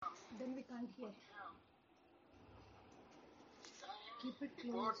can't hear. Keep it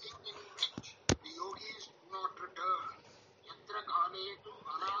close. Departing in which the yogis do not return. Yatra kaletu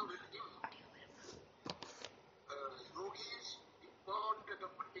anavrittim. Yogis depart at a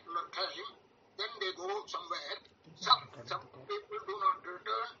particular time, then they go somewhere. Some people do not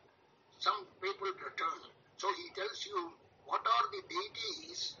return, some people return. So he tells you what are the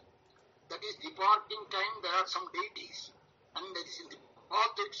deities. That is departing time, there are some deities. And that is in the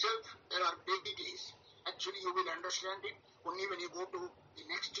path itself, there are deities. Actually, you will understand it only when you go to the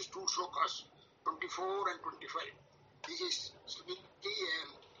next two slokas, 24 and 25. This is strictly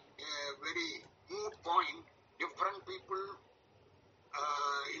a very moot point. Different people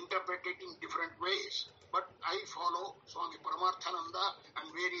interpret it in different ways. But I follow Swami Paramarthananda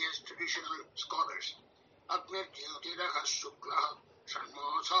and various traditional scholars. Agner Jyotiraha Shukla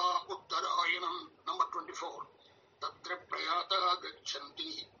Shanmasa Uttarayanam, number 24. Tatra Prayata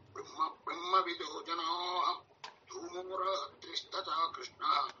Gachanti Brahma Vidojana Dhumura Tristata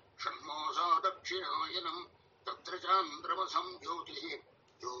Krishna Shanmasa Dakshinayanam Tatra Chandramasam Jyoti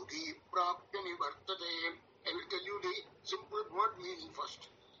Yogi Prapti Nivartate. I will tell you the simple word meaning first.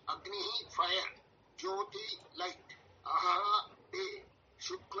 Agni, fire. Jyoti, light. Aha, day.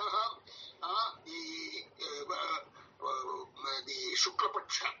 Shuklaha, the Shukla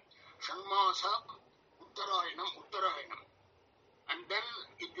Paksha. Shanmasa, Uttarayanam. And then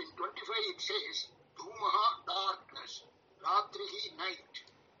in 25 it says, Dhumaha, darkness. Ratrihi, night.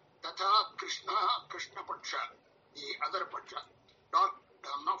 Tatha, Krishna Paksha, the other Paksha. Dark,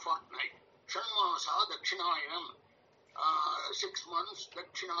 not fortnight. Shanmasa, Dakshinayanam. 6 months,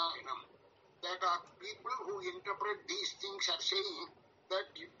 Dakshinayanam. That are people who interpret these things are saying that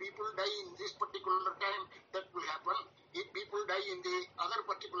if people die in this particular time, that will happen. If people die in the other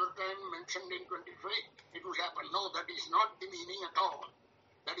particular time mentioned in 25, it will happen. No, that is not the meaning at all.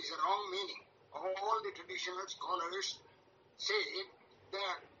 That is a wrong meaning. All the traditional scholars say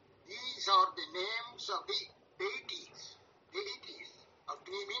that these are the names of the deities.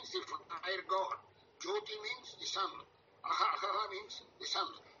 Agni means the fire god. Jyoti means the sun. Aha means the sun.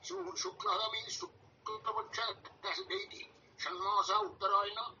 Shuklaha means Shuklapaksha, that has a deity. Shanmasa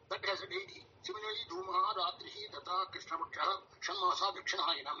Uttarayanam, that has a deity. Similarly, Dhumaha, Ratrihi, Tata, Krishnapaksha, Shanmasa,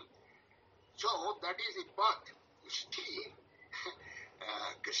 Dakshinayanam. So, that is the path. You see,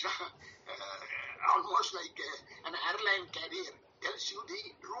 Krishna, almost like an airline carrier, tells you the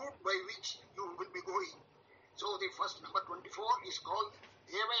route by which you will be going. So, the first number 24 is called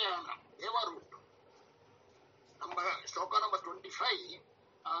Devayana, Deva route. Shloka number 25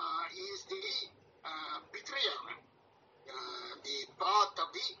 is the Pitrayana, the path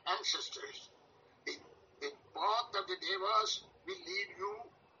of the ancestors. The path of the Devas will lead you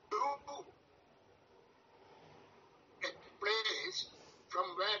to a place from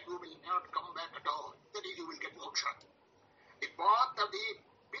where you will not come back at all. That is, you will get moksha. The path of the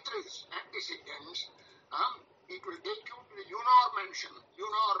Pitris, antecedents, it will take you to the Yunar mansion,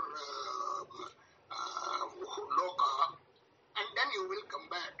 Yunar Loka, and then you will come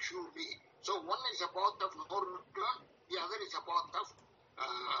back surely. So one is a path of no return, the other is a path of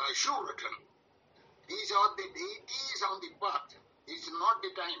sure return. These are the deities on the path. This is not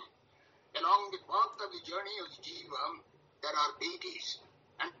the time. Along the path of the journey of the Jiva, there are deities,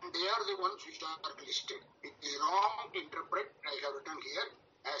 and they are the ones which are listed. It is wrong to interpret, I have written here,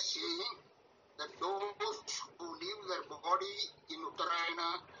 as saying that those who leave their body in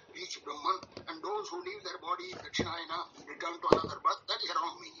Uttarayana reach Brahman, and those who leave their body in Dakshinayana return to another birth. That is a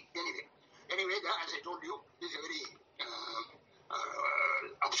wrong meaning. Anyway, as I told you, this is a very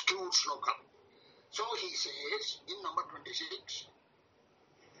obscure sloka. So he says in number 26,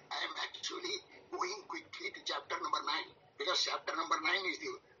 I am actually going quickly to chapter number 9, because chapter number 9 is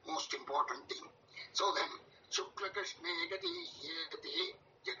the most important thing. So then, Shukla Krishna Gati Yete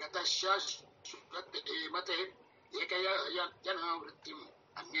Jagatasya Sukate Mate Ekaya Yajana Vrittim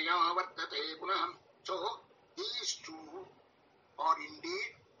Anyaya Vartate Punam. So these two are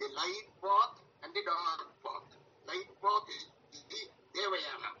indeed the light path and the dark path. Light path is the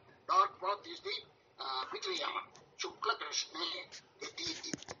Devayana. Dark path is the Pitrayana. Shukla Krishna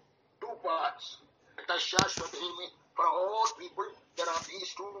Gati. Two paths. For all people, there are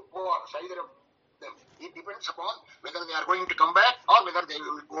these two paths, either of them. It depends upon whether they are going to come back or whether they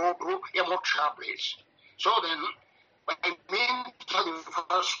will go to a moksha place. So then, by means of the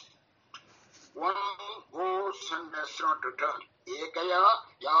first, one goes and does not return. Ekaya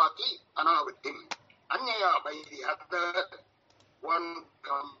yati anavrittim. Anyaya, by the other, one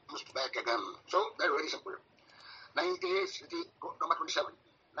comes back again. So, that's very simple. Naite Sriti, number 27.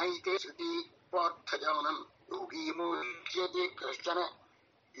 Naite Sriti Parthajanam Yogi Mujyate Krishna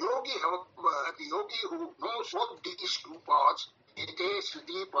Yogi, however, the yogi who knows both these two paths, ete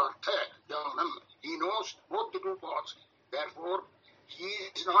sriti partha jnanam, he knows both the two paths. Therefore, he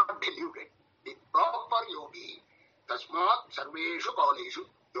is not deluded. The proper yogi, tasmat sarveshu kaleshu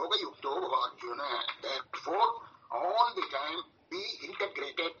yoga yukto bhavarjuna. Therefore, all the time be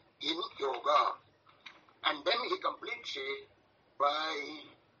integrated in yoga. And then he completes it by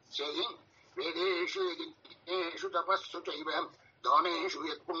saying, Vedeshu yajneshu tapassu chaiva daneshu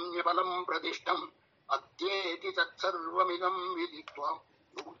yat punyapalam pradishtam atyeti tat sarvamidam viditva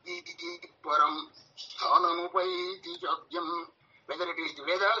yogiti param sthanamupayiti chadyam. Whether it is the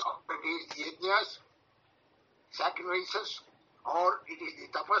Vedas, or it is the yajnas, sacrifices, or it is the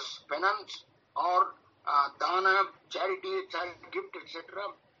tapas, penance, or dana, charity, gift, etc.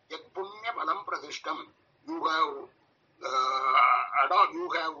 Yat punya palam pradishtam. You have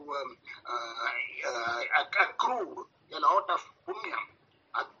accrued a lot of punya.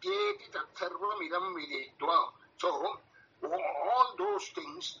 Atyeti tat sarvam idam viditva. So all those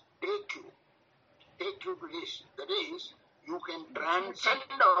things take you to this. That is, you can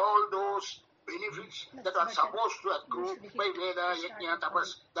transcend all those benefits that are supposed to accrue by Veda, Yajna, Tapas,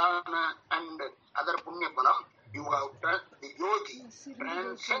 Dana, and other Punya Palam. You have the yogi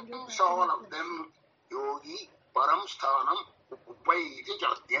transcends all of them. Yogi Param Sthanam Upaiti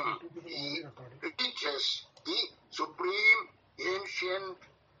Chadyam. He reaches the supreme ancient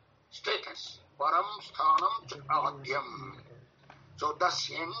status. Param Sthanam Chadyam. So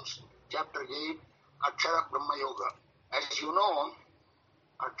thus ends chapter 8, Akshara Brahma Yoga. As you know,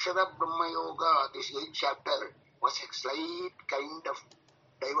 Akshara Brahma Yoga, this 8th chapter, was a slight kind of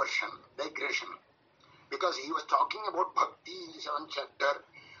digression, because he was talking about bhakti in the 7th chapter,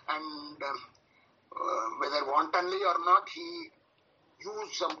 and whether wantonly or not, he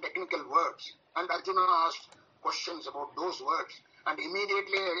used some technical words, and Arjuna asked questions about those words, and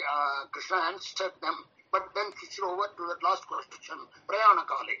immediately Krishna answered them, but then switched over to that last question, Prayana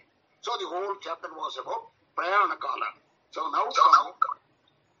Kale. So the whole chapter was about Prayana Kala. So now comes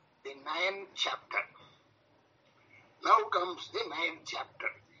the 9th chapter. Now comes the 9th chapter.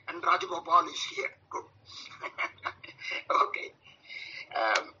 And Rajagopal is here. Good. Okay.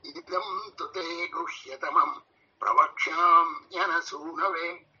 Idam tute guhyatamam pravaksham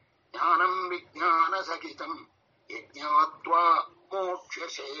yanasunave jnanam vijnana sakitam yajnatva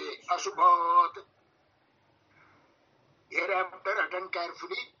mokshase asubhat. Hereafter, attend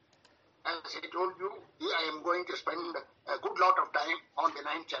carefully. As I told you, I am going to spend a good lot of time on the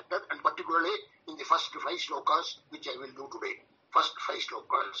 9th chapter, and particularly in the first 5 slokas, which I will do today. First 5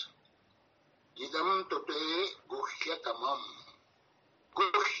 slokas. Idam tute guhyatamam.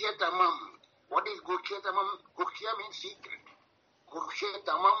 Guhyatamam. What is guhyatamam? Guhya means secret.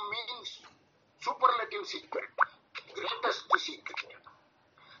 Guhyatamam means superlative secret, greatest secret.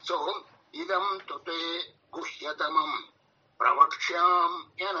 So, idam tute guhyatamam pravaksham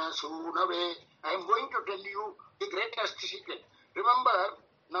yanasunave. I am going to tell you the greatest secret. Remember,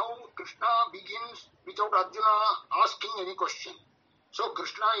 now Krishna begins without Arjuna asking any question. So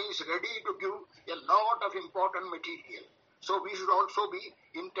Krishna is ready to give a lot of important material. So we should also be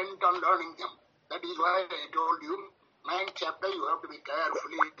intent on learning them. That is why I told you, 9th chapter you have to be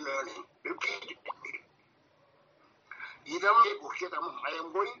carefully learning. Repeatedly. Idam guhyatamam. I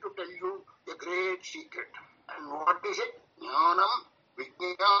am going to tell you the great secret. And what is it? Jnanam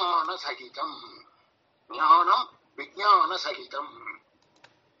vijnana sahitam. Jnanam vijnana sahitam.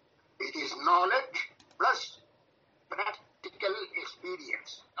 It is knowledge plus practical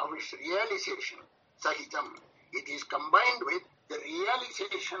experience of its realization. Sahitam. It is combined with the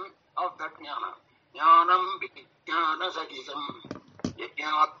realization of that jnana. Jnanam vijnana sahitam.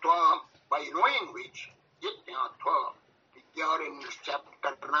 Yajnatva. By knowing which, yajnatva. We are in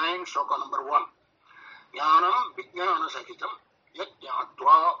chapter 9, sloka number 1. Jnanam vijnana sahitam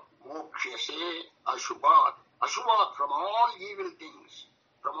yajnatva mokshase ashubhat. Ashubhat, from all evil things,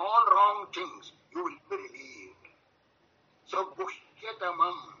 from all wrong things, you will be relieved. So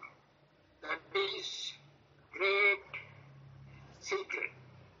guhyatamam, that is great secret.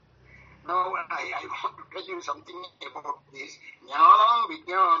 Now I want to tell you something about this. Jnanam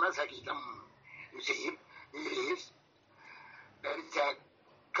vijnana sahitam. You see, there is a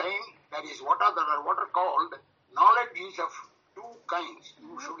kind, that is what are called, knowledge is of 2 kinds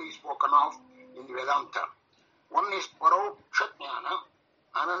usually spoken of in Vedanta. One is paroksha jnana,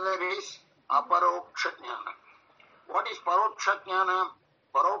 another is aparoksha jnana. What is paroksha jnana?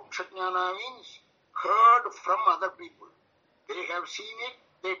 Paroksha jnana means heard from other people. They have seen it,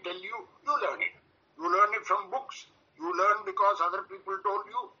 they tell you, you learn it. You learn it from books, you learn because other people told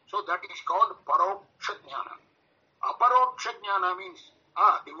you, so that is called paroksha jnana. Aparoksha jnana means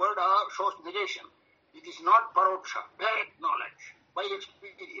The word shows negation. It is not paroksha, direct knowledge, by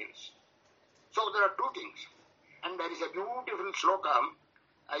experience. So there are two things. And there is a beautiful sloka,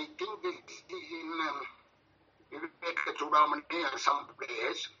 I think this is in Viveka Chudamani or some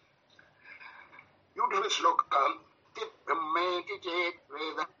place. Beautiful sloka, Tit Brahmeti Chet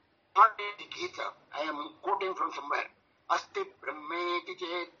Veda, not in the Gita, I am quoting from somewhere. Asti Brahmeti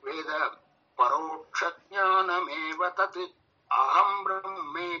Chet Veda, Paroksha Jnanam eva tat, Aham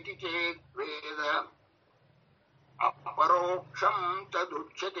Brahmeti Chet Veda, Aparoksham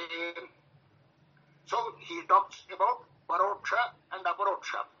Taduchyate. So he talks about paroksha and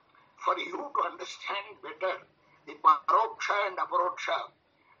aparoksha. For you to understand better the paroksha and aparoksha,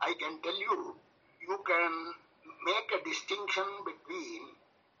 I can tell you, you can make a distinction between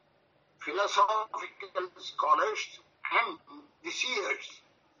philosophical scholars and the seers,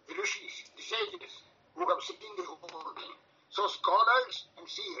 the rishis, the sages, who have seen the whole thing. So scholars and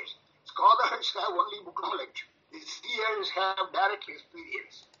seers. Scholars have only book knowledge. The seers have direct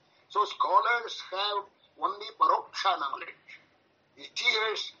experience. So scholars have only paroksha knowledge. The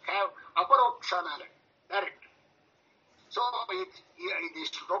seers have aparoksha knowledge, direct. So the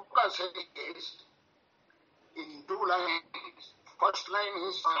sloka says in two lines. First line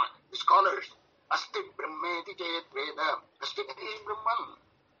is scholars. Asti Brahmeti Chet Veda. Asti is Brahman.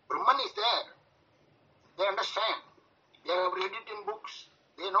 Brahman is there. They understand. They have read it in books.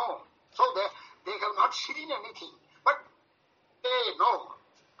 They know. So they have not seen anything. But they know.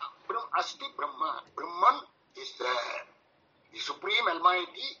 Asti Brahma. Brahman is there. The Supreme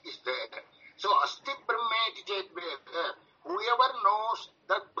Almighty is there. So Asti Brahmeti Chet Veda. Whoever knows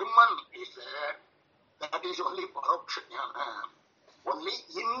that Brahman is there, that is only paroksha jnana. Only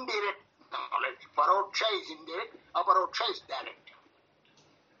indirect knowledge. Paroksha is indirect, aparoksha is direct.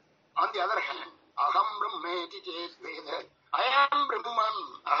 On the other hand, Aham Brahmeti Chet Veda. I am Brahman.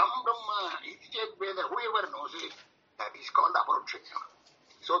 Aham Brahma. Iti Chet Veda. Whoever knows it, that is called aparoksha jnana.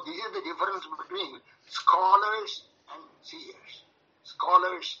 So this is the difference between scholars and seers.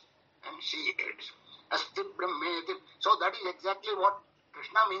 Scholars and seers. Asti Brahmeti. So that is exactly what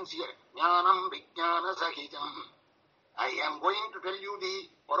Krishna means here. Jnanam Vijnana Sahitam. I am going to tell you the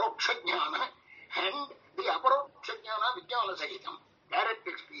paroksha jnana and the aparoksha jnana Vijnana Sahitam. Direct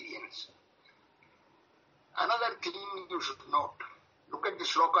experience. Another thing you should note. Look at the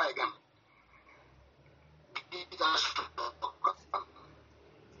sloka again. Gita sloka.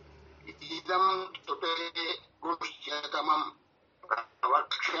 Idam tute gushyatamam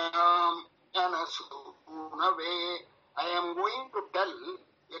pravaksham janasunave. I am going to tell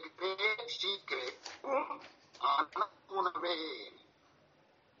a great secret. Anasunave.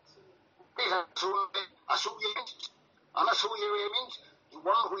 Anasuya means the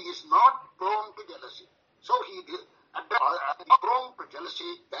one who is not prone to jealousy. So he is not prone to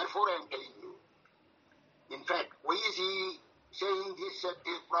jealousy, therefore I am telling you. In fact, why is he saying this at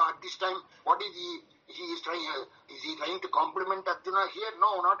this time? What is he is trying? Is he trying to compliment Arjuna here?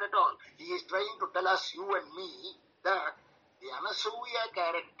 No, not at all. He is trying to tell us, you and me, that the Anasuya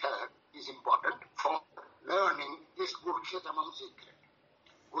character is important for learning this Guhyatamam secret.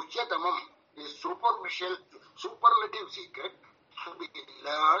 Guhyatamam is superlative secret to be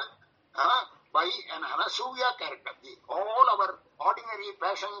learned by an Anasuya character. All our ordinary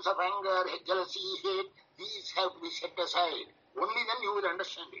passions of anger, jealousy, hate, these have to be set aside. Only then you will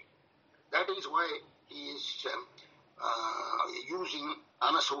understand it. That is why he is using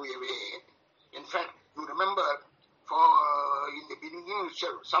Anasuya way. In fact, you remember, in the beginning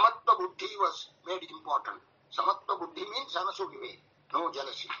itself, Samatva Buddhi was made important. Samatva Buddhi means Anasuya way, no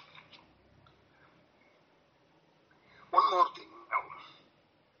jealousy. One more thing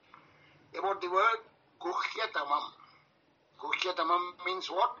now. About the word Guhyatamam. Guhyatamam means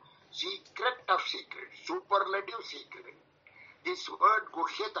what? Secret of secret, superlative secret. This word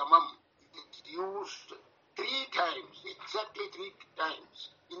Guhyatamam is used 3 times, exactly 3 times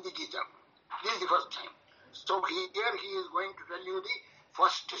in the Gita. This is the first time. So here he is going to tell you the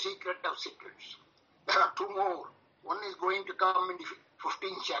first secret of secrets. There are 2 more. One is going to come in the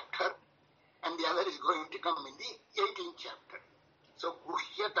 15th chapter and the other is going to come in the 18th chapter. So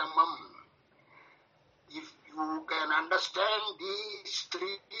Guhyatamam. If you can understand these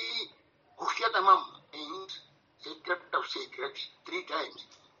 3, Guhyatamam means secret of secrets 3 times,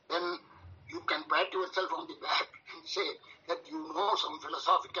 then you can pat yourself on the back and say that you know some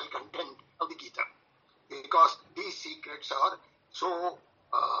philosophical content of the Gita. Because these secrets are so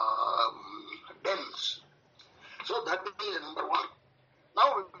dense. So that will be number 1.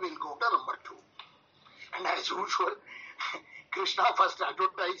 Now we will go to number 2. And as usual, Krishna first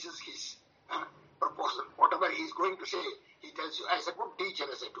advertises his proposal. Whatever he is going to say, he as a good teacher,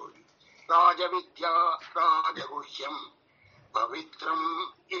 as I told you. Rajavidya Rajaguhyam Pavitram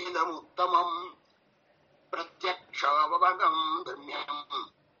Idamuttamam Pratyakshavavagam Dharmyam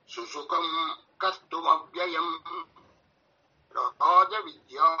Susukam Kartumavyayam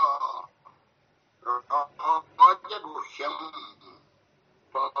Rajavidya Rajaguhyam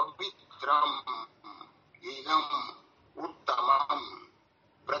Pavitram Idam Uttamam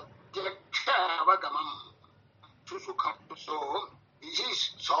Pratyakshaavagamam Susukam. So, this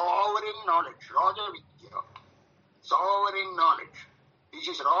is sovereign knowledge, Raja Vidya. Sovereign knowledge. This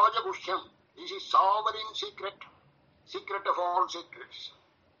is Raja Gushyam. This is sovereign secret. Secret of all secrets.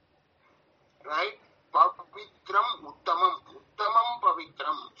 Right? Pavitram Uttamam. Uttamam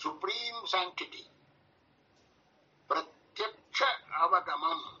Pavitram. Supreme sanctity. Pratyaksha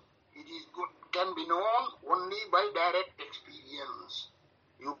Avagamam. It is good, can be known only by direct experience.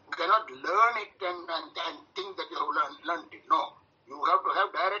 You cannot learn it and think that you have learned it. No. You have to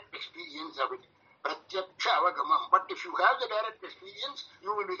have direct experience of it. Pratyaksha avagamam. But if you have the direct experience,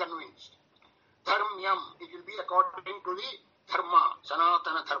 you will be convinced. Dharmyam. It will be according to the dharma,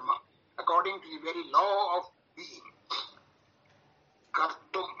 sanatana dharma. According to the very law of being.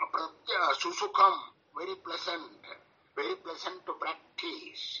 Kartum, susukam. Very pleasant to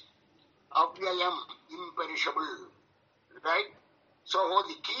practice. Avyayam, imperishable. Right? So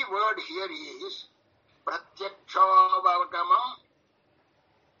the key word here is Pratyakshavavagamam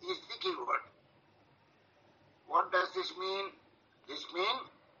is the key word. What does this mean? This means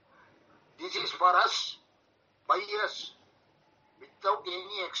this is for us, by us, without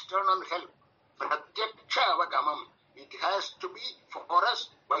any external help. Pratyakshavavagamam. It has to be for us,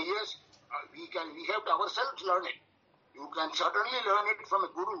 by us. We have to ourselves learn it. You can certainly learn it from a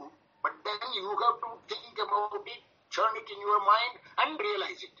guru, but then you have to think about it, churn it in your mind and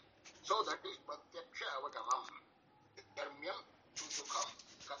realize it. So that is Pratyaksha Avagamam. Dharmyam Susukam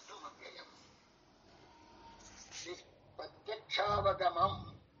Kartumavyayam. This Pratyaksha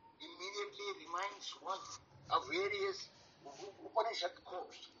Avagamam immediately reminds one of various Upanishad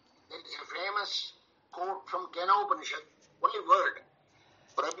quotes. There is a famous quote from Kena Upanishad, only word.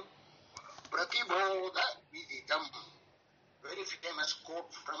 Pratibodha Viditam. Very famous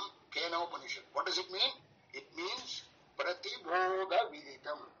quote from Kena Upanishad. What does it mean? It means Pratibodha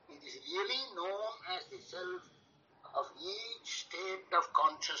Viditam. It is really known as the self of each state of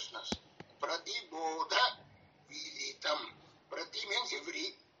consciousness. Pratibodha Viditam. Prati means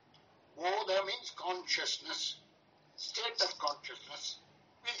every. Bodha means consciousness. State of consciousness.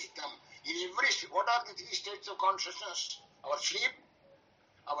 Viditam. In every state. What are the three states of consciousness? Our sleep,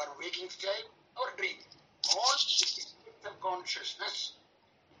 our waking state, our dream. All states of consciousness,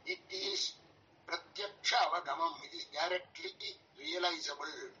 it is Pratyaksha Avagamam. It is directly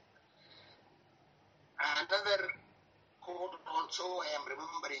realizable. Another quote also I am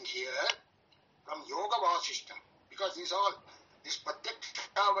remembering here from Yoga Vasishtam, because this Pratyaksha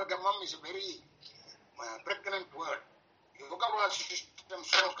Avagamam is a very pregnant word. Yoga Vasishtam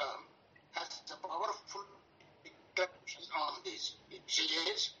Sloka has a powerful declaration on this. It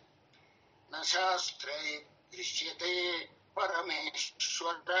says, Na Shastre Drishyate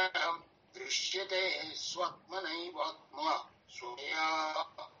Parameshwara Drishyate Swatmanaivatma Swaya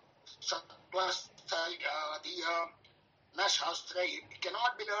Sattvastayadiya. Na Shastra. It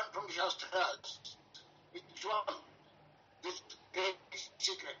cannot be learned from the Shastras. Which one? This great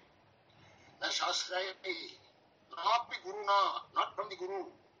secret. Na Shastra. Not the Guruna, not from the Guru.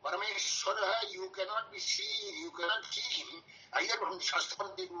 Parameshwara, you cannot see him either from the Shastra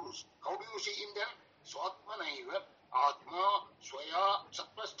or the Gurus. How do you see him then? Swatmanaiva, Atma, Swaya,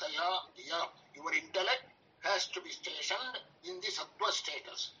 Sattvastaya, Diya. Your intellect has to be stationed in the Sattva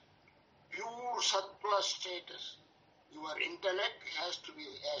status. Pure Sattva status. Your intellect has to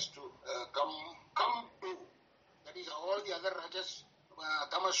come to. That is, all the other rajas,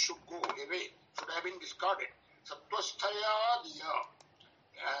 tamas should go away, should have been discarded. Sattvastaya Diya.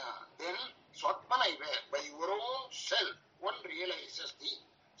 Then Swatmanaiva, by your own self, one realizes the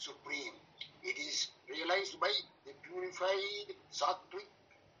Supreme. It is realized by the purified Sattvic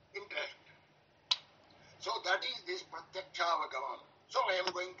intellect. So that is this Pratyaksha Avagamam. So I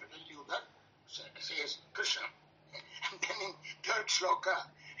am going to tell you that, says Krishna. And then in third sloka,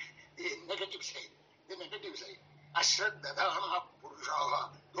 the negative side. Ashraddhadana Purushaha.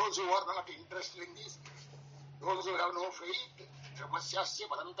 Those who are not interested in this, those who have no faith, Brahmasyasya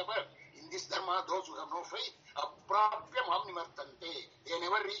Parantapa, in this dharma, those who have no faith, Aprapya Mam Nimartante. They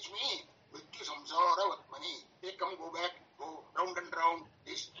never reach me. Vidya Samsara Vatmani. They come, go back, go round and round,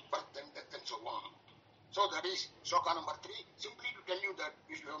 this birth and death and so on. So that is sloka number 3. Simply to tell you that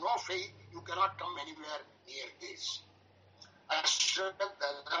if you have no faith, you cannot come anywhere near this.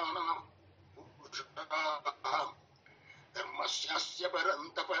 Ashradhanam Purushah Dharmasyasya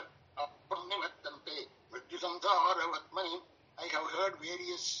Parantapa Apanivattante Mrityusamsaravatmani. I have heard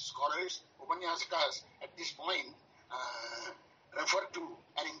various scholars, Upanyasakas, at this point refer to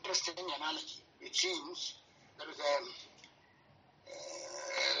an interesting analogy. It seems there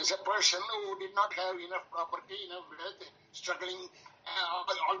is a person who did not have enough property, enough wealth, struggling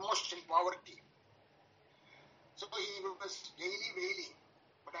almost in poverty. So he was daily wailing.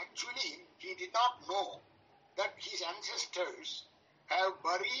 But actually, he did not know that his ancestors have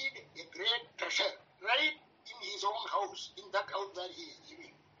buried a great treasure right in his own house, in that house where he is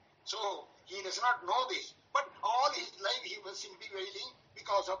living. So he does not know this. But all his life he was simply wailing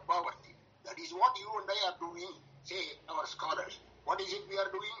because of poverty. That is what you and I are doing, say our scholars. What is it we are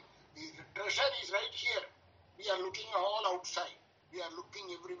doing? The treasure is right here. We are looking all outside. We are looking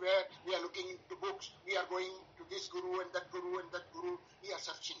everywhere. We are looking into books. We are going to this guru and that guru and that guru. We are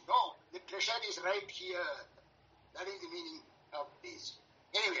searching. No, the treasure is right here. That is the meaning of this.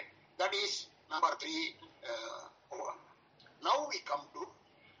 Anyway, that is number 3 over. Now we come to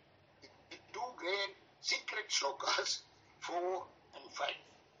the 2 great secret shlokas, 4 and 5.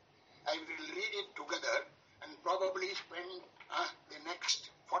 I will read it together and probably spend the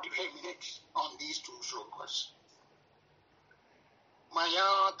next 45 minutes on these 2 shlokas.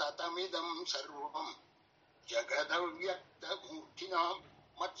 Maya tatamidam sarvam jagadavyaktamurtinam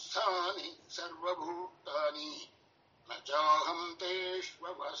matsani sarvabhutani nachaham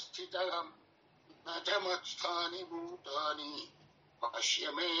teshvavasthitaham nachamatsthani bhutani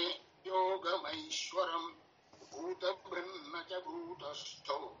pashyame yogamaishwaram bhutabhrinna cha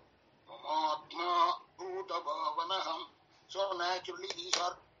bhutastho mamatma bhutabhavanaham. So naturally these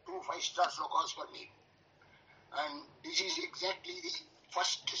are 2 5-star slokas for me. And this is exactly the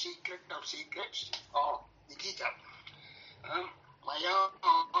first secret of secrets of the Gita. Maya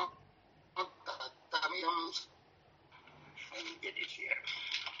tatamidam. Let me get it here.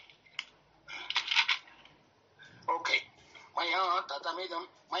 Okay. Maya tatamidam.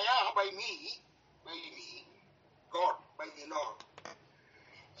 Maya by me, God, by the Lord.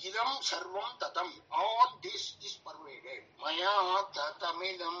 Idam sarvam tatam. All this is pervaded. Maya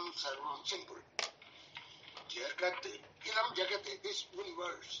tatamidam sarvam. Simple. Jagat, Ilam Jagat, this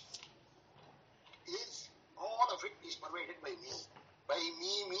universe is, all of it is pervaded by me. By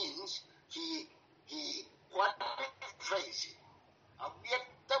me means he quantifies it.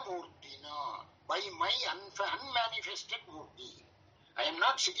 Avyakta Murtina, by my unmanifested Murti. I am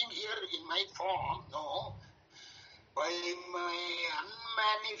not sitting here in my form, no. By my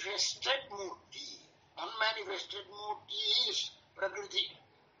unmanifested Murti. Unmanifested Murti is Prakriti.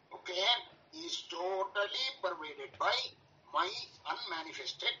 Okay? Is totally pervaded by my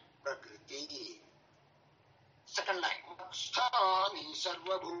unmanifested Prakriti. Second line. Matstani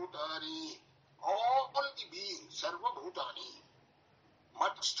sarvabhutani. All the beings, sarvabhutani.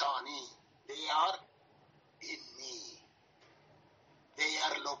 Matstani. They are in me. They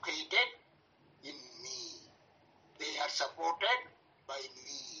are located in me. They are supported by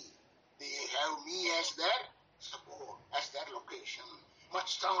me. They have me as their support, as their location.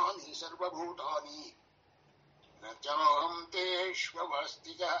 Matstani sarvabhutani nachaham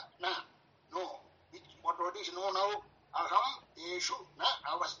teshvavastita na. No. What is no now? Aham teshu na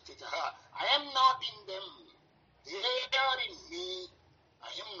avastita. I am not in them. They are in me.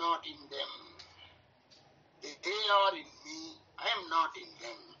 I am not in them. They are in me. I am not in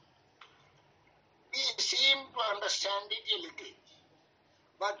them. We seem to understand it a little.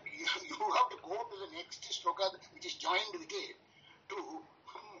 But you have to go to the next sloka which is joined with it to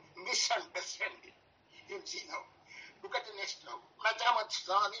misunderstand it. You see now. Look at the next now.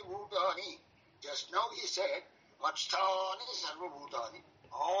 Nachamatstani bhutani. Just now he said, Matstani sarvabhutani.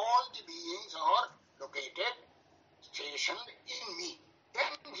 All the beings are located, stationed in me.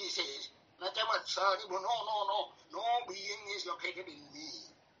 Then he says, Nachamatstani, no being is located in me.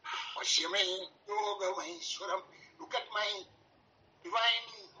 Pashyame yogamaishwaram. Look at my divine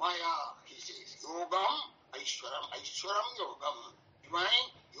Maya, he says. Yogam, Aishwaram, Yogam. Divine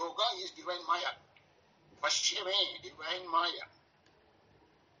Yoga is divine Maya. Pashyame, divine Maya.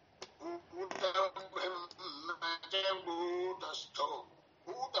 Bhutastho.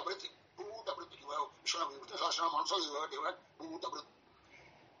 Bhutabhriti. Vishwamitra Sahasranam also you heard the word Bhutabhriti.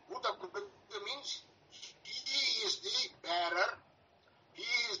 Bhutabhriti means he is the bearer. He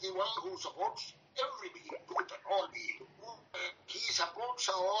is the one who supports every being, all beings. He supports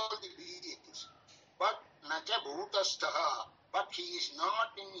all the beings. But Nacha Bhutastaha. But he is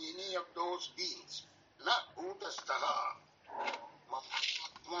not in any of those beings. Na Bhutastaha.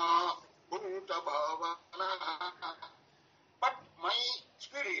 Ma Bhutabhavana. But my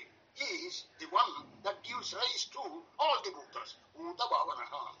spirit is the one that gives rise to all the Bhutas. Bhuta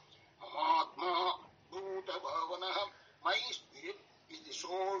Bhavanaha. Mahatma Bhuta Bhavanaha. My spirit is the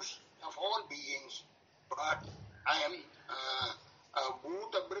source of all beings, but I am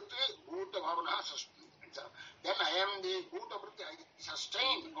Bhuta Brita, Bhuta Bhavanaha. Then I am the Bhuta Brita, I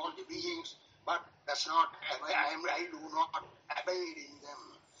sustain all the beings, but that's not, I do not abide in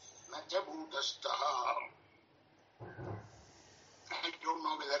them. Nacha Bhutastaha. I don't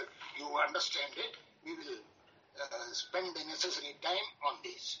know whether you understand it. We will spend the necessary time on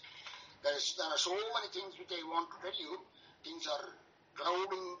this. There are so many things which I want to tell you. Things are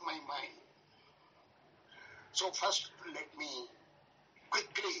clouding my mind. So first, let me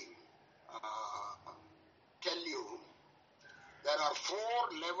quickly tell you, there are 4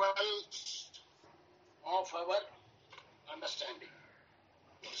 levels of our understanding.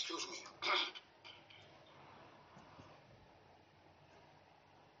 Excuse me.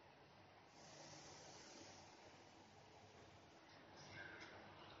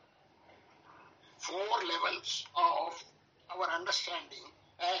 4 levels of our understanding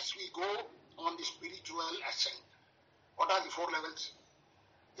as we go on the spiritual ascent. What are the 4 levels?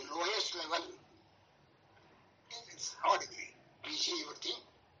 The lowest level is ordinary. We see everything.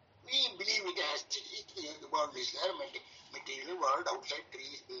 We believe it as it is. The world is there, material world, outside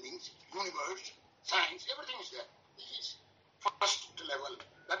trees, buildings, universe, science, everything is there. This is first level.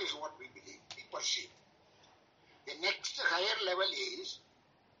 That is what we believe, we perceive. The next higher level is,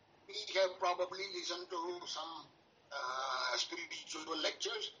 we have probably listened to some spiritual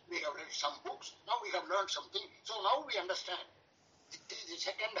lectures, we have read some books, now we have learned something, so now we understand. This is the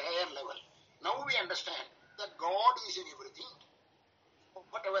second higher level. Now we understand that God is in everything.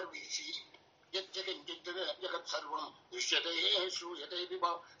 Whatever we see, so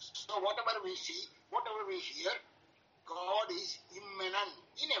whatever we see, whatever we hear, God is immanent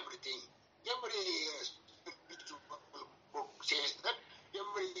in everything. Every spiritual book says that,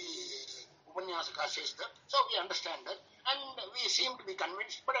 every Upanyasaka says that, so we understand that, and we seem to be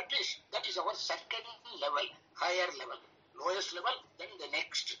convinced, but at least that is our second level, higher level. Lowest level, then the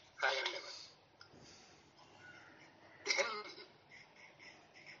next higher level. Then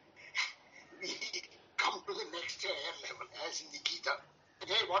we come to the next higher level, as in the Gita.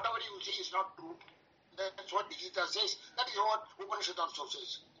 Okay, whatever you see is not true. That's what the Gita says. That is what Upanishad also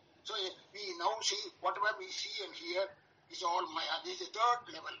says. So we now see, whatever we see and hear is all Maya. This is the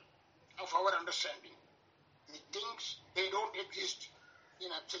third level of our understanding. The things, they don't exist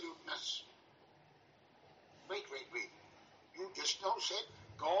in absoluteness. Wait. You just now said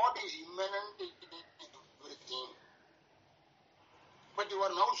God is immanent in everything. But you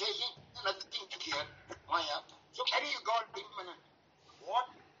are now saying nothing here, Maya. So where is God immanent?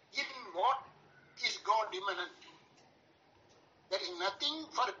 In what is God immanent? There is nothing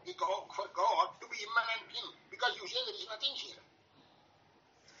for God to be immanent in, because you say there is nothing here.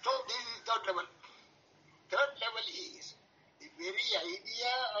 So this is third level. Third level is, the very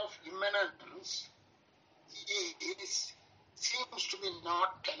idea of immanence seems to be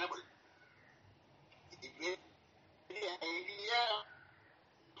not tenable. The very idea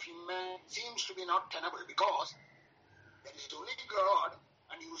of immanence seems to be not tenable, because there is only God,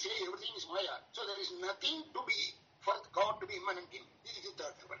 and you say everything is Maya. So there is nothing to be, for God to be immanent in. This is the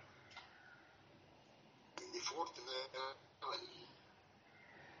third level. In the fourth level,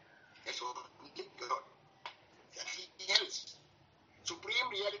 that's only God. Nothing else. Supreme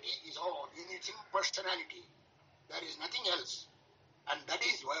reality is all in its impersonality. There is nothing else. And that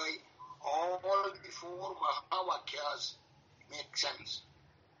is why all the 4 Mahavakyas make sense.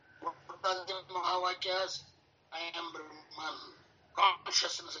 What are the Mahavakyas? I am Brahman.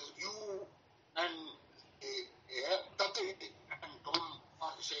 Consciousness is you, and Tatvik and Tom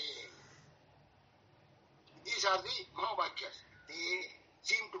are the same. These are the Mahavakyas. They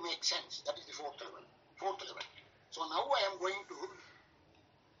seem to make sense. That is the fourth level. So now I am going to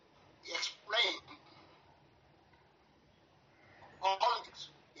explain all this.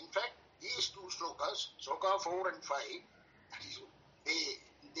 In fact, these 2 slokas, sloka 4 and 5,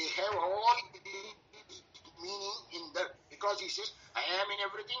 they have all the meaning in that, because he says, I am in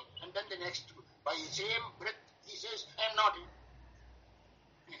everything, and then the next, by the same breath, he says, I am not in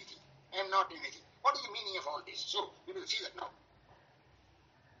anything. I am not in anything. What is the meaning of all this? So, we will see that now.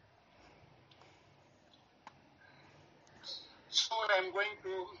 So, I am going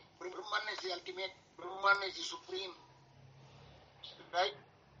to, Brahman is the ultimate, Brahman is the supreme, right?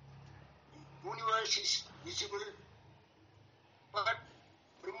 Universe is visible, but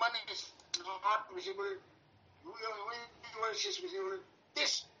Brahman is not visible. Universe is visible.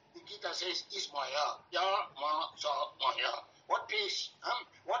 This, the Gita says, is Maya. Ya, ma, sa, Maya. what is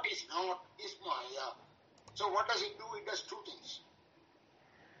not is Maya. So what does it do? It does two things.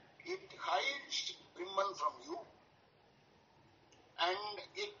 It hides Brahman from you and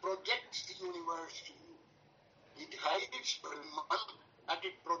it projects the universe to you. It hides Brahman and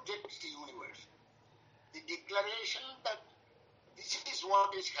it projects the universe. The declaration that this is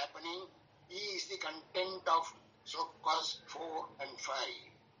what is happening is the content of slokas 4 and 5.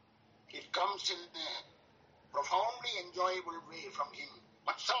 It comes in a profoundly enjoyable way from him.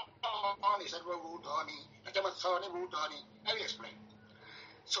 Matsani sarva bhutani, nachamatsani bhutani. I will explain.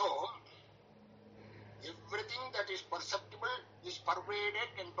 So, everything that is perceptible is pervaded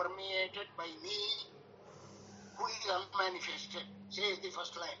and permeated by me, who is unmanifested. Says the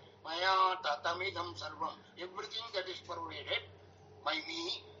first line. Maya tatamidam sarvam. Everything that is pervaded by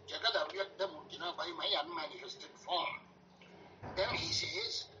me, jagad avyakta murtina, by my unmanifested form. Then he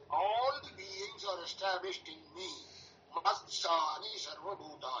says, all the beings are established in me. Matsani sarva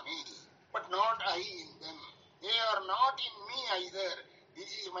bhutani. But not I in them. They are not in me either.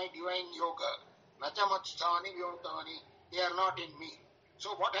 This is my divine yoga. Nachamatsani vyotani. They are not in me.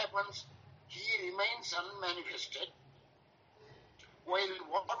 So what happens? He remains unmanifested, while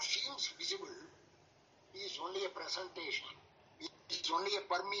what seems visible is only a presentation, is only a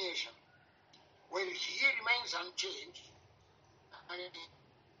permeation. While he remains unchanged and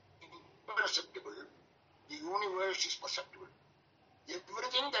imperceptible, the universe is perceptible.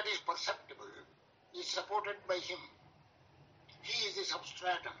 Everything that is perceptible is supported by him. He is the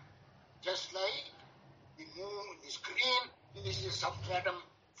substratum. Just like the moon, the screen is the substratum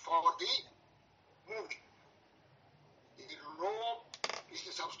for the movie. The rope is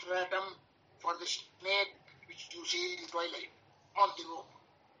the substratum for the snake which you see in twilight on the rope.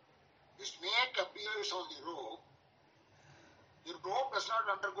 The snake appears on the rope. The rope does not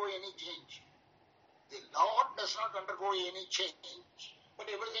undergo any change. The Lord does not undergo any change, but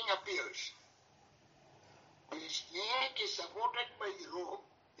everything appears. The snake is supported by the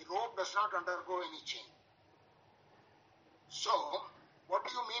rope does not undergo any change. So, what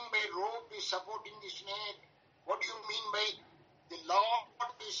do you mean by rope is supporting the snake? What do you mean by the Lord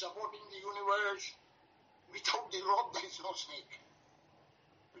is supporting the universe? Without the rope, there is no snake.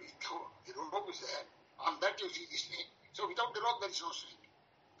 The rope is there. On that you see the snake. So without the rope, there is no snake.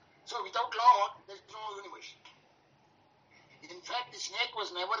 So without Lord, there is no universe. In fact, the snake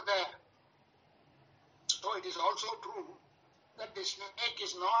was never there. So it is also true that the snake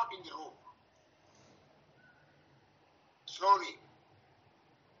is not in the rope. Slowly,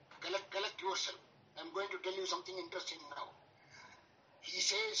 collect yourself. I am going to tell you something interesting now. He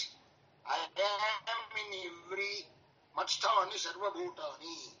says, I am in every matstani sarva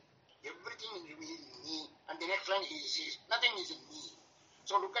bhutani. Everything is in me. And the next line he says, nothing is in me.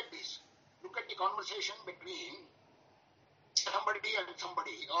 So look at this. Look at the conversation between somebody and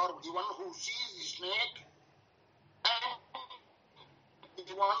somebody, or the one who sees the snake and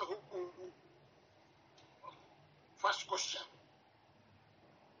the one who... First question.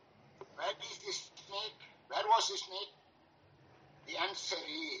 Where is the snake? Where was the snake? The answer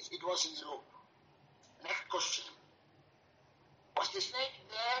is, it was in the rope. Next question. Was the snake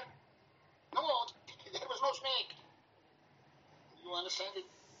there? No, there was no snake. You understand it?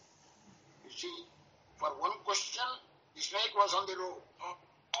 You see, for one question, the snake was on the rope.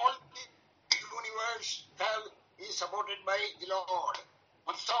 All the universe is supported by the Lord.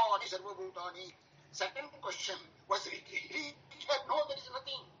 Matsani sarva bhutani. Second question, was it really? No, there is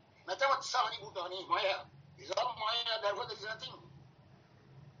nothing. Nachamatsani bhutani, Maya. These are Maya, therefore there is nothing.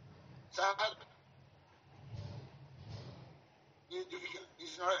 Third, is difficult.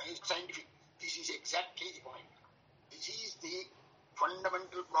 This is not scientific. This is exactly the point. This is the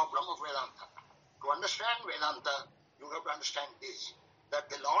fundamental problem of Vedanta. To understand Vedanta, you have to understand this, that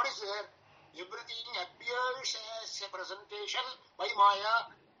the Lord is there, everything appears as a presentation by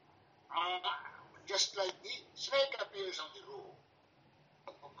Maya, just like the snake appears on the rope.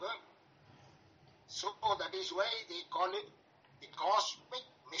 Okay? So that is why they call it the cosmic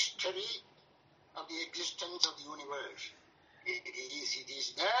mystery of the existence of the universe. It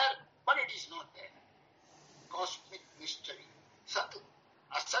is there, but it is not there. Cosmic mystery. Sat,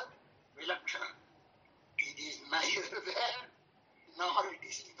 Asat, Vilakshana. It is neither there, nor it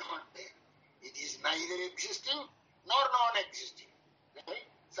is not there. It is neither existing, nor non-existing. Right?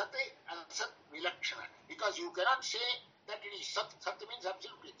 Sat, Asat, Vilakshana. Because you cannot say that it is Sat. Sat means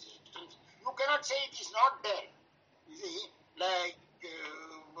absolute existence. You cannot say it is not there. You see, like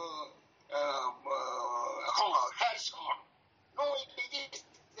hair's on. No, it is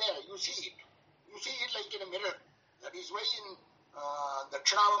there. You see it. You see it like in a mirror. That is why in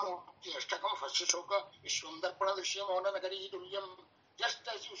Dakshinamurti Ashtakam, first Shoka, Vishwam Darpana Drishyam Onanagari Tulyam. Just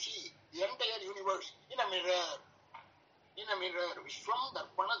as you see the entire universe in a mirror. In a mirror, Vishwam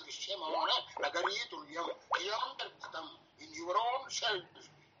Darpana Drishyam Onanagari Tulyam. Ayantargatam. In your own self,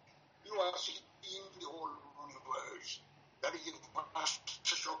 you are seeing the whole universe. That is the first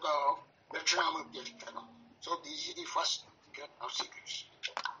shloka of Dakshinamurti Ashtakam. So this is the first of secrets.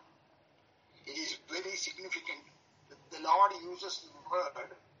 It is very significant that the Lord uses the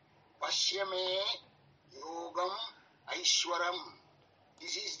word Pashyame Yogam Aishwaram.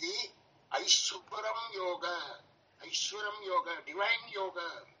 This is the Aishwaram Yoga. Aishwaram Yoga, divine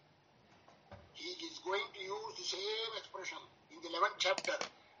yoga. He is going to use the same expression in the 11th chapter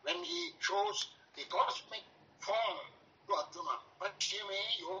when he shows the cosmic form to Arjuna. Pashyame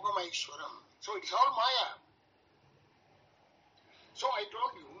Yogam Aishwaram. So it is all Maya. So I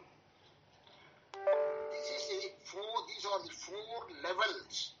told you, these are the four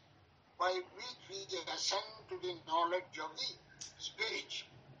levels by which we ascend to the knowledge of the Spirit.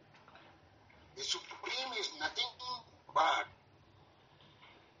 The Supreme is nothing but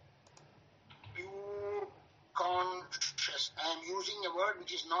pure conscious. I am using a word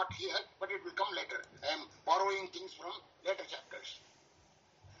which is not here, but it will come later. I am borrowing things from later chapters.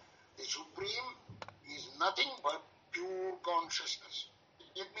 The Supreme is nothing but pure consciousness.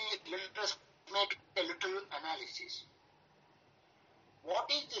 Let us make a little analysis.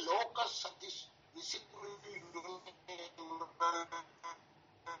 What is the locus of this visible universe?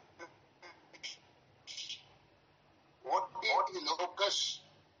 What is the locus?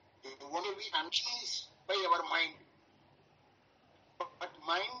 It will only be uneased by our mind. But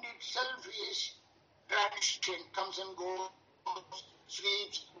mind itself is transient, comes and goes,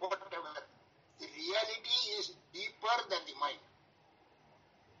 sleeps, whatever. The reality is deeper than the mind.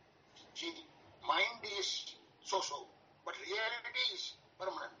 See, mind is so-so, but reality is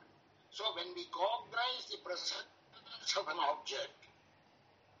permanent. So when we cognize the presence of an object,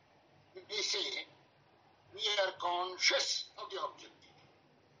 we say we are conscious of the object.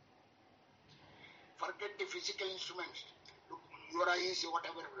 Forget the physical instruments, your eyes,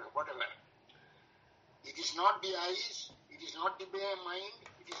 whatever. It is not the eyes, it is not the mind,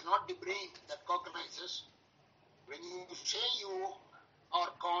 it is not the brain that cognizes. When you say you are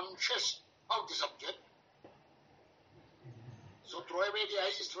conscious of the subject, so throw away the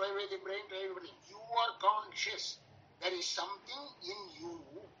eyes, throw away the brain, throw away everything. You are conscious. There is something in you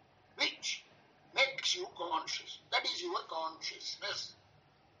which makes you conscious. That is your consciousness.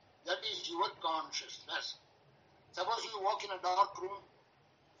 That is your consciousness. Suppose you walk in a dark room,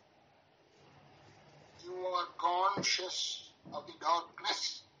 you are conscious of the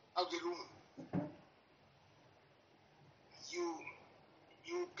darkness of the room.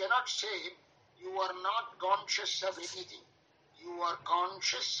 You cannot say you are not conscious of anything. You are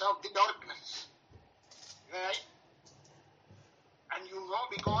conscious of the darkness. Right? And you know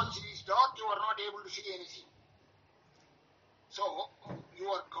because it is dark, you are not able to see anything. So, you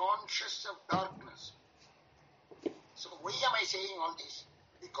are conscious of darkness. So, why am I saying all this?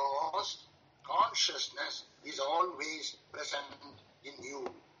 Because consciousness is always present in you.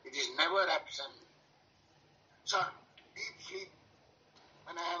 It is never absent. Sir, deep sleep.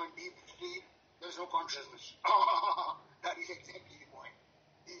 When I am in deep sleep, there is no consciousness. That is exactly the point.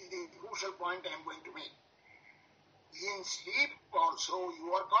 This is the crucial point I am going to make. In sleep also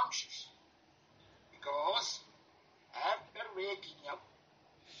you are conscious. Because after waking up,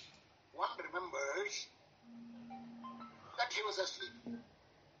 one remembers that he was asleep.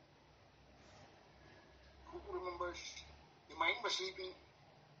 Who remembers? The mind was sleeping.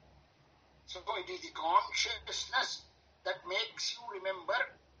 So it is the consciousness that makes you remember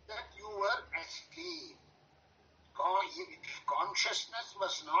that you were asleep. If consciousness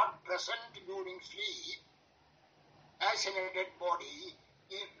was not present during sleep, as in a dead body,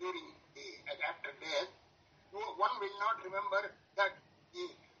 after death, one will not remember that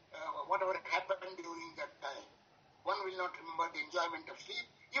whatever happened during that time. One will not remember the enjoyment of sleep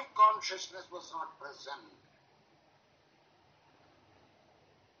if consciousness was not present.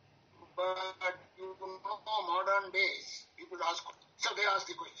 But you know, modern days, people ask, so they ask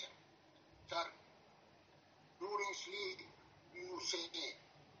the question, sir, during sleep, you say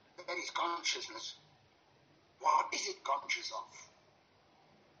there is consciousness. What is it conscious of?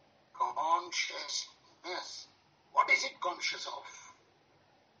 Consciousness. What is it conscious of?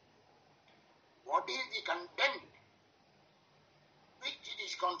 What is the content which it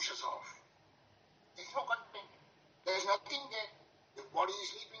is conscious of? There is no content. There is nothing there. The body is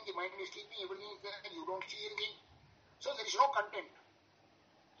sleeping, the mind is sleeping, everything is there, you don't see anything. So there is no content.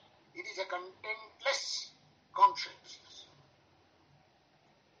 It is a contentless consciousness.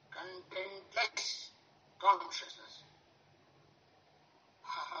 contentless consciousness.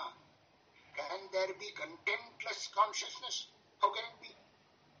 Can there be contentless consciousness? How can it be?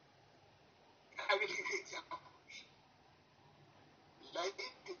 I will give you examples. Light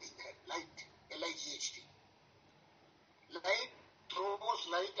is there, light, L-I-G-H-T. Light throws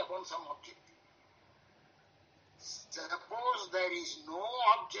light upon some object. Suppose there is no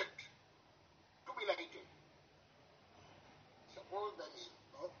object to be lighted. Suppose there is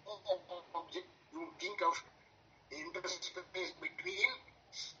no object. You think of the interspace between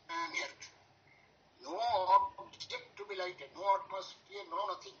and earth. No object to be lighted, no atmosphere, no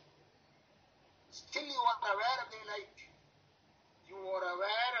nothing. Still you are aware of the light. You are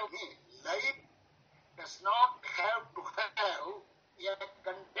aware of me. Light does not have to have a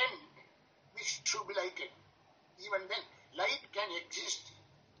content which should be lighted. Even then, light can exist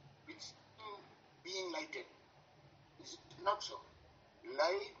with being lighted. Is it not so?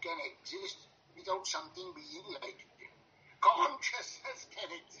 Light can exist without something being lighted. Consciousness can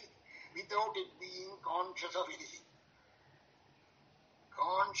exist without it being conscious of anything.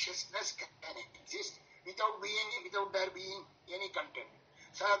 Consciousness can exist without there being any content.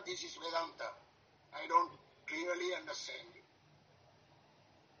 Sir, this is Vedanta. I don't clearly understand it.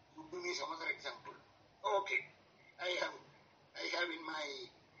 You give me some other example. Okay, I have in my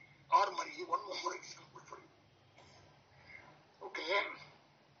armory one more example for you. Okay,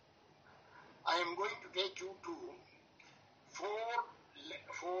 I am going to take you to four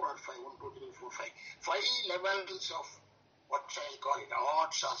or five, 1, 2, 3, 4, 5. 5 levels of what shall I call it,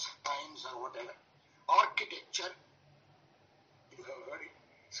 arts or science or whatever. Architecture, you have heard it,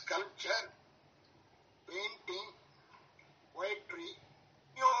 sculpture, painting, poetry,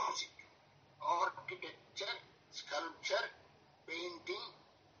 music. Architecture, sculpture, painting,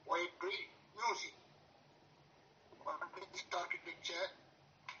 poetry, music. What is architecture?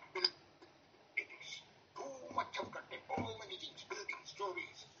 Buildings. Too much of content, so many things, buildings,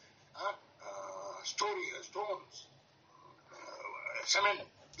 stories, stones, cement,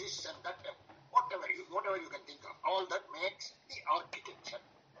 this and that, whatever you can think of. All that makes the architecture.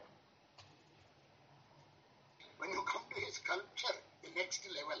 When you come to a sculpture, the next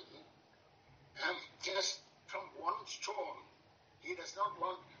level, just from one stone, he does not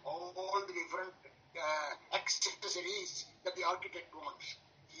want all the different accessories that the architect wants.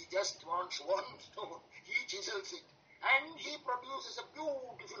 He just wants one stone. He chisels it and he produces a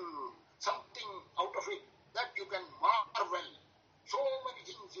beautiful something out of it that you can marvel. So many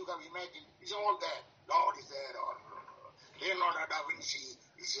things you have imagined is all there. Lord is there, or Leonardo da Vinci,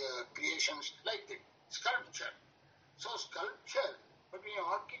 his creations, like the sculpture. So sculpture, between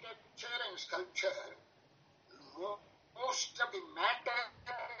architecture and sculpture, most of the matter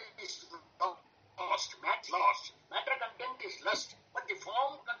is lost. Matter content is lost, but the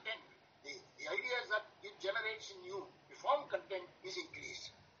form content, the idea is that it generates in you, the form content is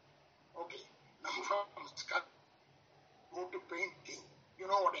increased. Okay, now from sculpture, go to painting. You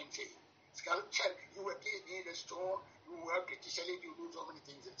know what I'm saying. Sculpture, you at least need a stone, you have to chisel it, you do so many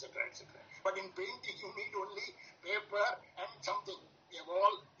things, etc., etc. But in painting, you need only paper and something, a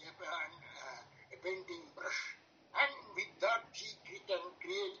wall, paper and a painting brush. And with that, he can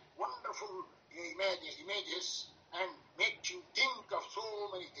create wonderful images and make you think of so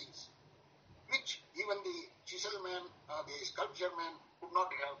many things, which even the chisel man, the sculpture man could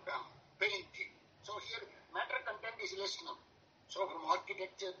not have done. Painting. So here, matter content is less now. So from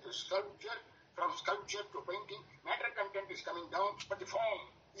architecture to sculpture, from sculpture to painting, matter content is coming down, but the form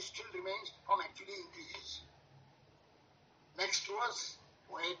still remains, form actually increases. Next was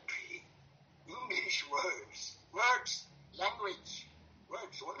poetry. English words, language,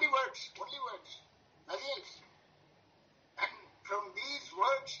 only words, nothing else. And from these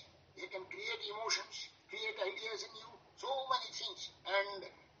words, they can create emotions, create ideas in you, so many things. And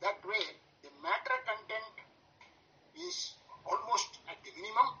that way, the matter content is almost at the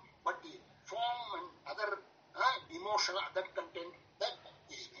minimum, but the form and other emotion, other content, that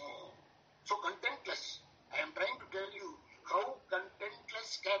is more. So contentless. I am trying to tell you how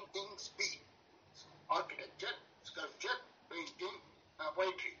contentless can things be. Architecture, sculpture, painting,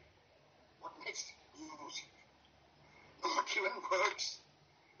 poetry. What next? Music. Not even words.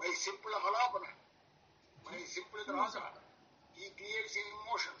 By simple alapana, by simple raga, he creates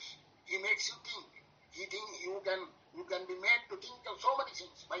emotions. He makes you think. You can be made to think of so many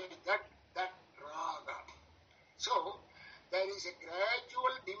things by that raga. So there is a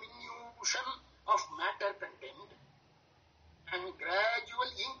gradual diminution of matter content and gradual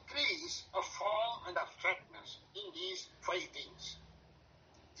increase of form and abstractness in these 5 things.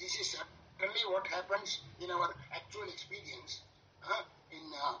 This is certainly what happens in our actual experience. in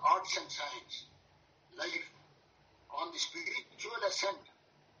arts and science, life, on the spiritual ascent,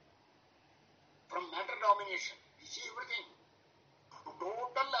 from matter domination. You see everything.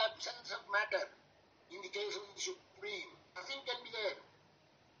 Total absence of matter. In the case of the Supreme, nothing can be there.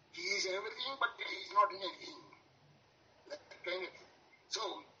 He is everything, but he is not in anything. That kind of thing.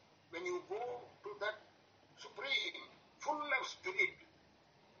 So, when you go to that Supreme, full of spirit,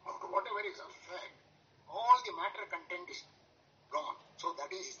 or whatever is of fact, all the matter content is gone. So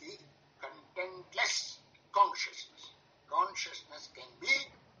that is the contentless consciousness. Consciousness can be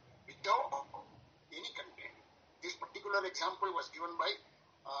without any content. This particular example was given by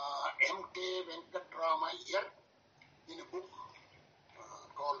M.K. Venkatrama Iyer in a book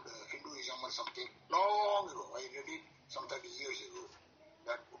called Hinduism or something, long ago. I read it some 30 years ago.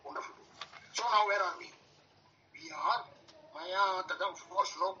 That wonderful book. So now where are we? We are Maya Tadam, 4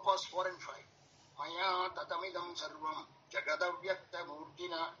 slokas 4 and 5. Maya Tadamidam Sarvam Jagadavyakta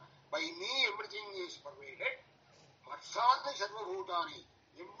Murtina. By me everything is pervaded. Matsani Sarva Bhutani.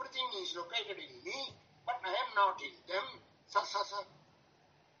 Everything is located in me, but I am not in them.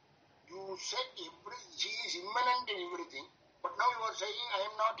 You said she is immanent in everything, but now you are saying I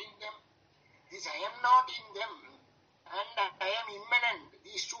am not in them. This I am not in them and I am immanent.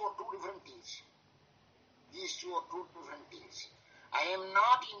 These two are two different things. These two are two different things. I am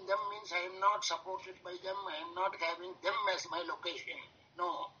not in them means I am not supported by them. I am not having them as my location.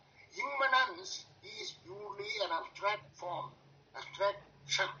 No. Immanence is purely an abstract form.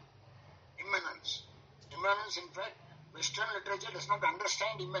 Abstraction. Immanence. Immanence, in fact, Western literature does not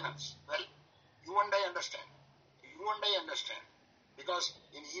understand immanence. Well, you and I understand. You and I understand. Because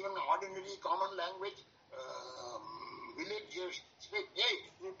in even ordinary common language, villagers speak,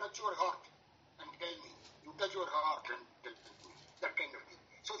 hey, you touch your heart and tell me. You touch your heart and tell me. That kind of thing.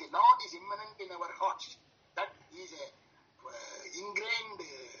 So the Lord is immanent in our hearts. That is a ingrained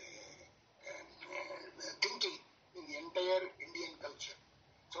thinking in the entire Indian culture.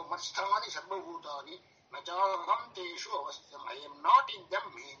 So, Matsthani Sarvabhutani Nachaham Teshu Avastham. I am not in them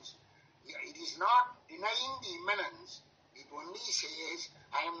means it is not denying the immanence. It only says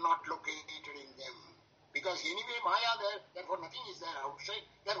I am not located in them. Because anyway Maya there, therefore nothing is there outside.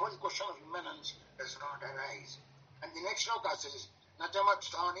 Therefore the question of immanence does not arise. And the next sloka says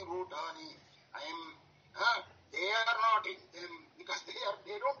Nachamatstani Bhutani. I am they are not in them because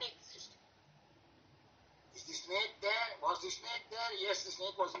they don't exist. Is the snake there? Was the snake there? Yes, the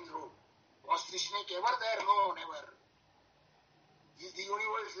snake was in the road. Was the snake ever there? No, never. Is the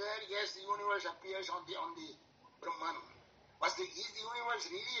universe there? Yes, the universe appears on the Brahman. Is the universe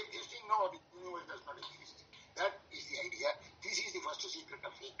really existing? No, the universe does not exist. That is the idea. This is the first secret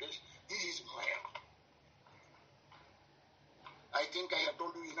of secrets. This is Maya. I think I have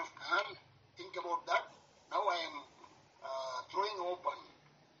told you enough. Think about that. Now I am throwing open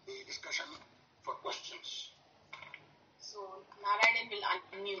the discussion for questions. So, Narayanan will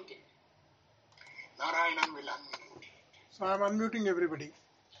unmute it. Narayanan will unmute it. So, I am unmuting everybody.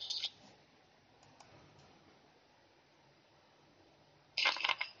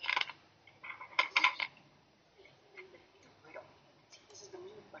 This is the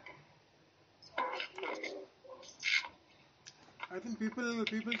mute button. I think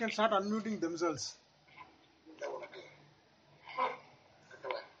people can start unmuting themselves.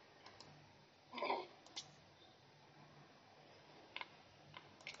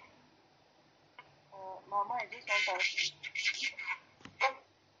 Mama, I just want to ask you.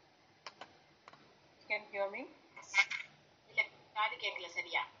 Can you hear me?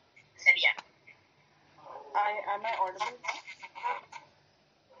 Am I audible now?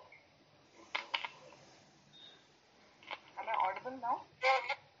 Am I audible now?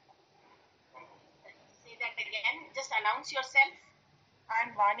 Say that again. Just announce yourself.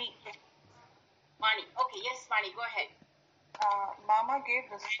 I'm Vani. Vani. Okay, yes, Vani, go ahead. Mama gave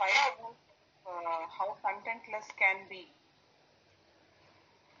this 5 levels of how contentless can be.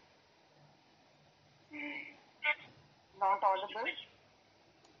 Not audible?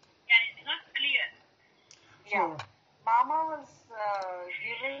 It's not clear. Yeah. Mama was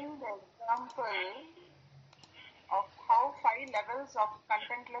giving the example of how 5 levels of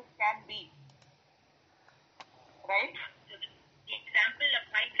contentless can be. Right? So the example of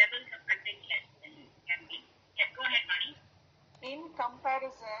 5 levels of contentless can be. Yes, go ahead, Vani. In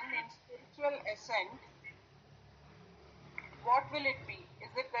comparison, in spiritual ascent, what will it be?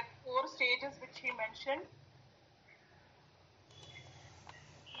 Is it that 4 stages which he mentioned?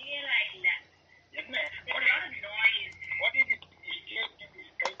 There's a lot of noise. What is it? This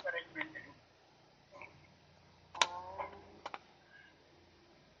Skype arrangement?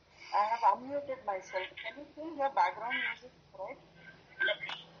 I have unmuted myself. Can you still hear background music, right?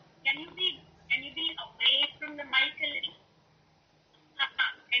 can you be away from the mic a little?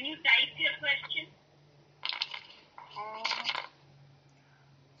 Can you type your question?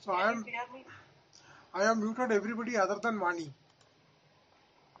 So Can you hear me? I have muted everybody other than Vani.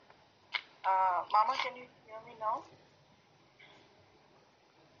 Mama, can you hear me now?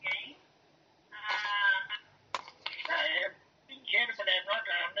 Okay. I have been here, but I am not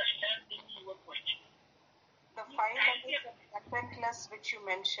understanding your question. The 5 levels of contentless which you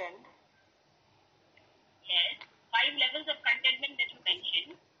mentioned. Yes. 5 levels of contentment that you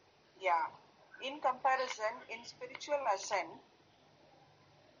mentioned. Yeah. In comparison, in spiritual ascent,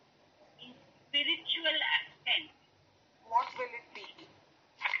 In spiritual ascent, what will it be?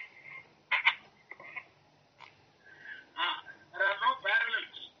 There are no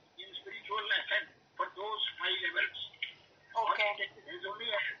parallels in spiritual ascent for those 5 levels. Okay. There is only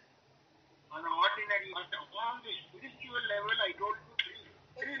an ordinary, but on the spiritual level, I told you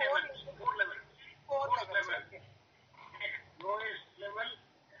three levels, 4 levels. 4 Fourth levels. level. Okay. Lowest level,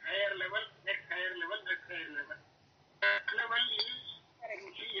 higher level, next higher level, next higher level. That level is you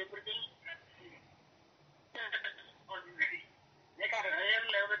see everything ordinary. Next higher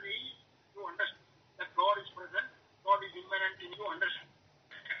level is you understand that God is present, God is immanent in you, understand.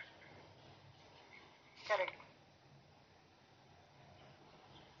 Correct.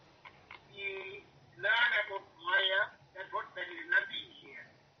 We learn about Maya, that's what there is nothing here.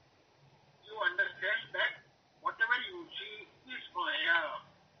 You understand that whatever you see is Maya.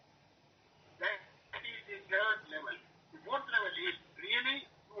 That is the 3rd level. The 4th level is really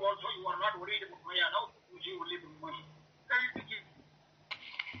you are not worried about Maya now, you see only Brahman. That is the key.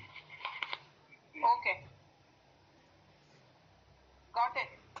 Okay. Got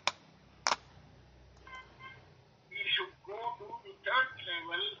it. We should go to the 3rd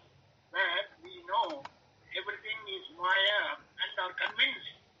level where we know everything is Maya and are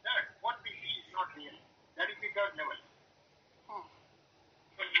convinced that what we see is not real. That is the 3rd level.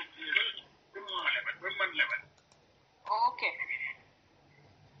 Brahman level. Okay.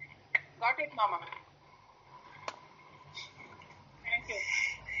 Got it, Mama. Thank you.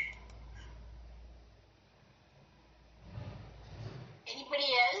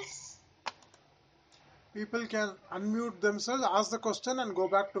 anybody else? People can unmute themselves, ask the question and go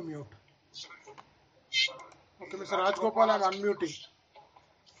back to mute. Okay, Mr. Rajgopal, I am unmuting.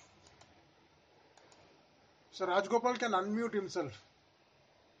 Mr. Rajgopal can unmute himself.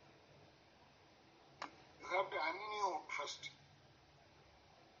 You have to unmute first.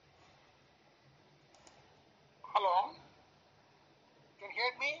 Hello? Can you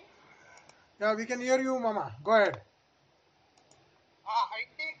hear me? Yeah, we can hear you, Mama. Go ahead. I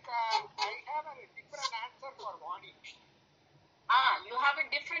think I have a different answer for Vani. You have a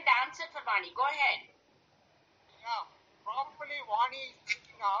different answer for Vani. Go ahead. Yeah, probably Vani is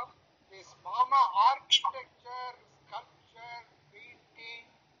thinking of this Mama architecture, sculpture, painting,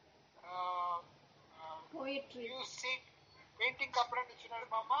 Poetry. music, painting kapran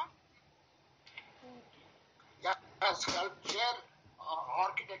Mama? Yeah, sculpture,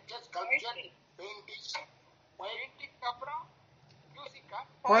 architecture, sculpture, painting, painting kapran, music,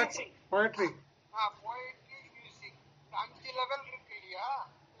 Poetry. poetry, music. The 5 level இருக்கு இல்லையா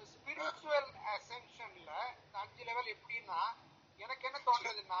spiritual அசென்ஷன்ல இந்த 5 level எப்படின்னா எனக்கு என்ன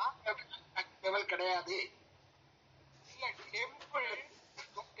தோன்றதுன்னா level கிடையாது இல்ல temple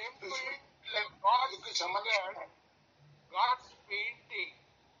காட்க்கு சம்பந்தம் God's painting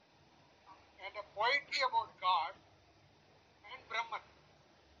and a poetry about God and Brahman.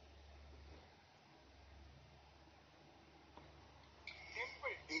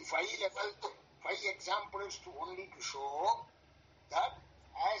 Temple. The 5 examples to only to show that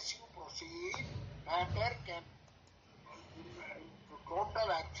as you proceed, matter can total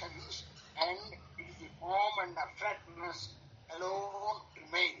actions and it is the form and abstractness alone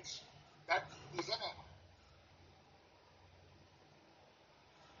remains. That is an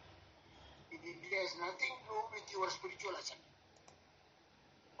it has nothing to do with your spiritual ascent.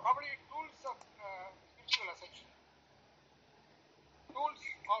 Probably tools of spiritual ascension. Tools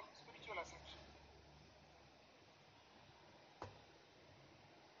of spiritual ascension.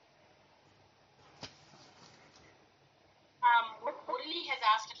 Murali has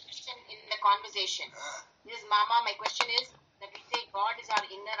asked a question in the conversation. This is Mama. My question is that we say God is our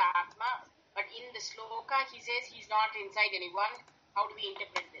inner Atma, but in the sloka he says he's not inside anyone. How do we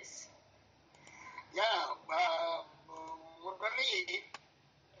interpret this? Yeah, Murali,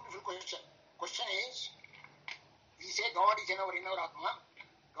 beautiful question. Question is, we say God is in our inner Atma,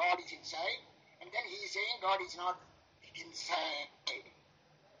 God is inside, and then he is saying God is not inside.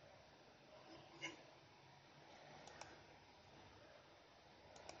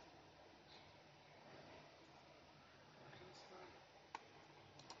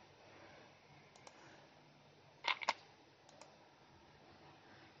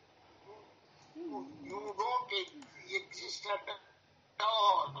 slept at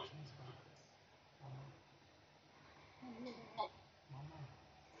all.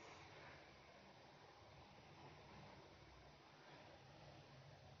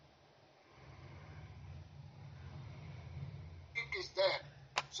 It is there.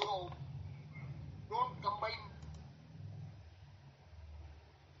 So don't combine.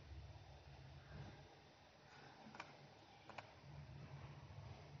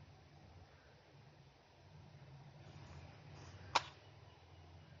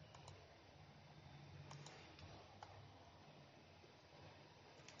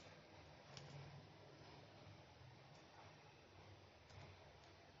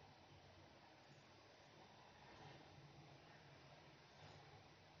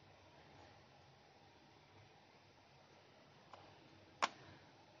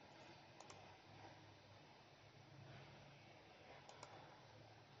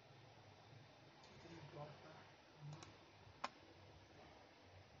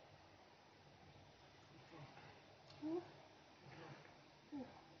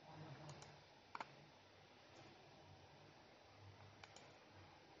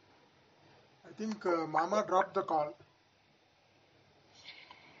 I think Mama dropped the call.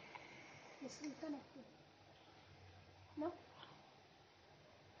 Is it connected? No?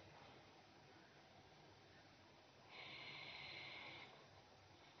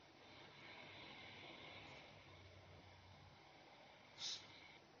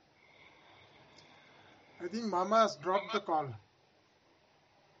 I think Mama has dropped the call.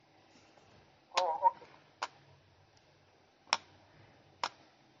 Oh, okay.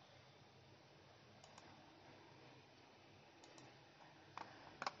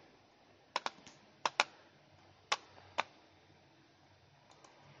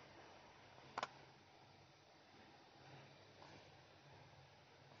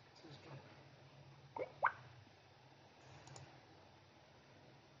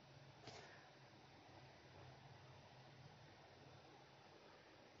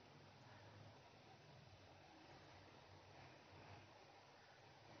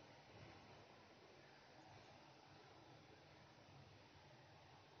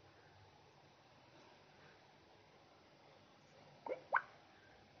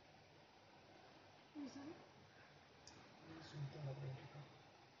 Is it?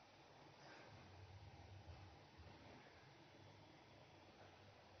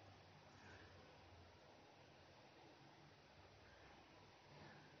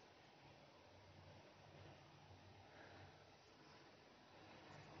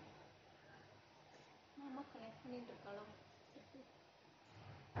 Mama connect பண்ணிட்டு இருக்காளோ?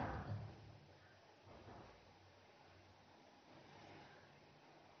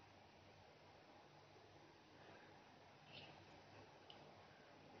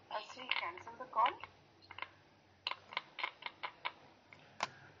 Has he cancelled the call?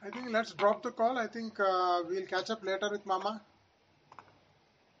 I think let's drop the call. I think we'll catch up later with Mama.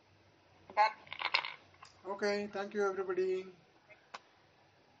 Done. Okay, thank you everybody.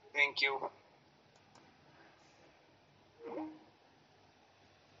 Thank you.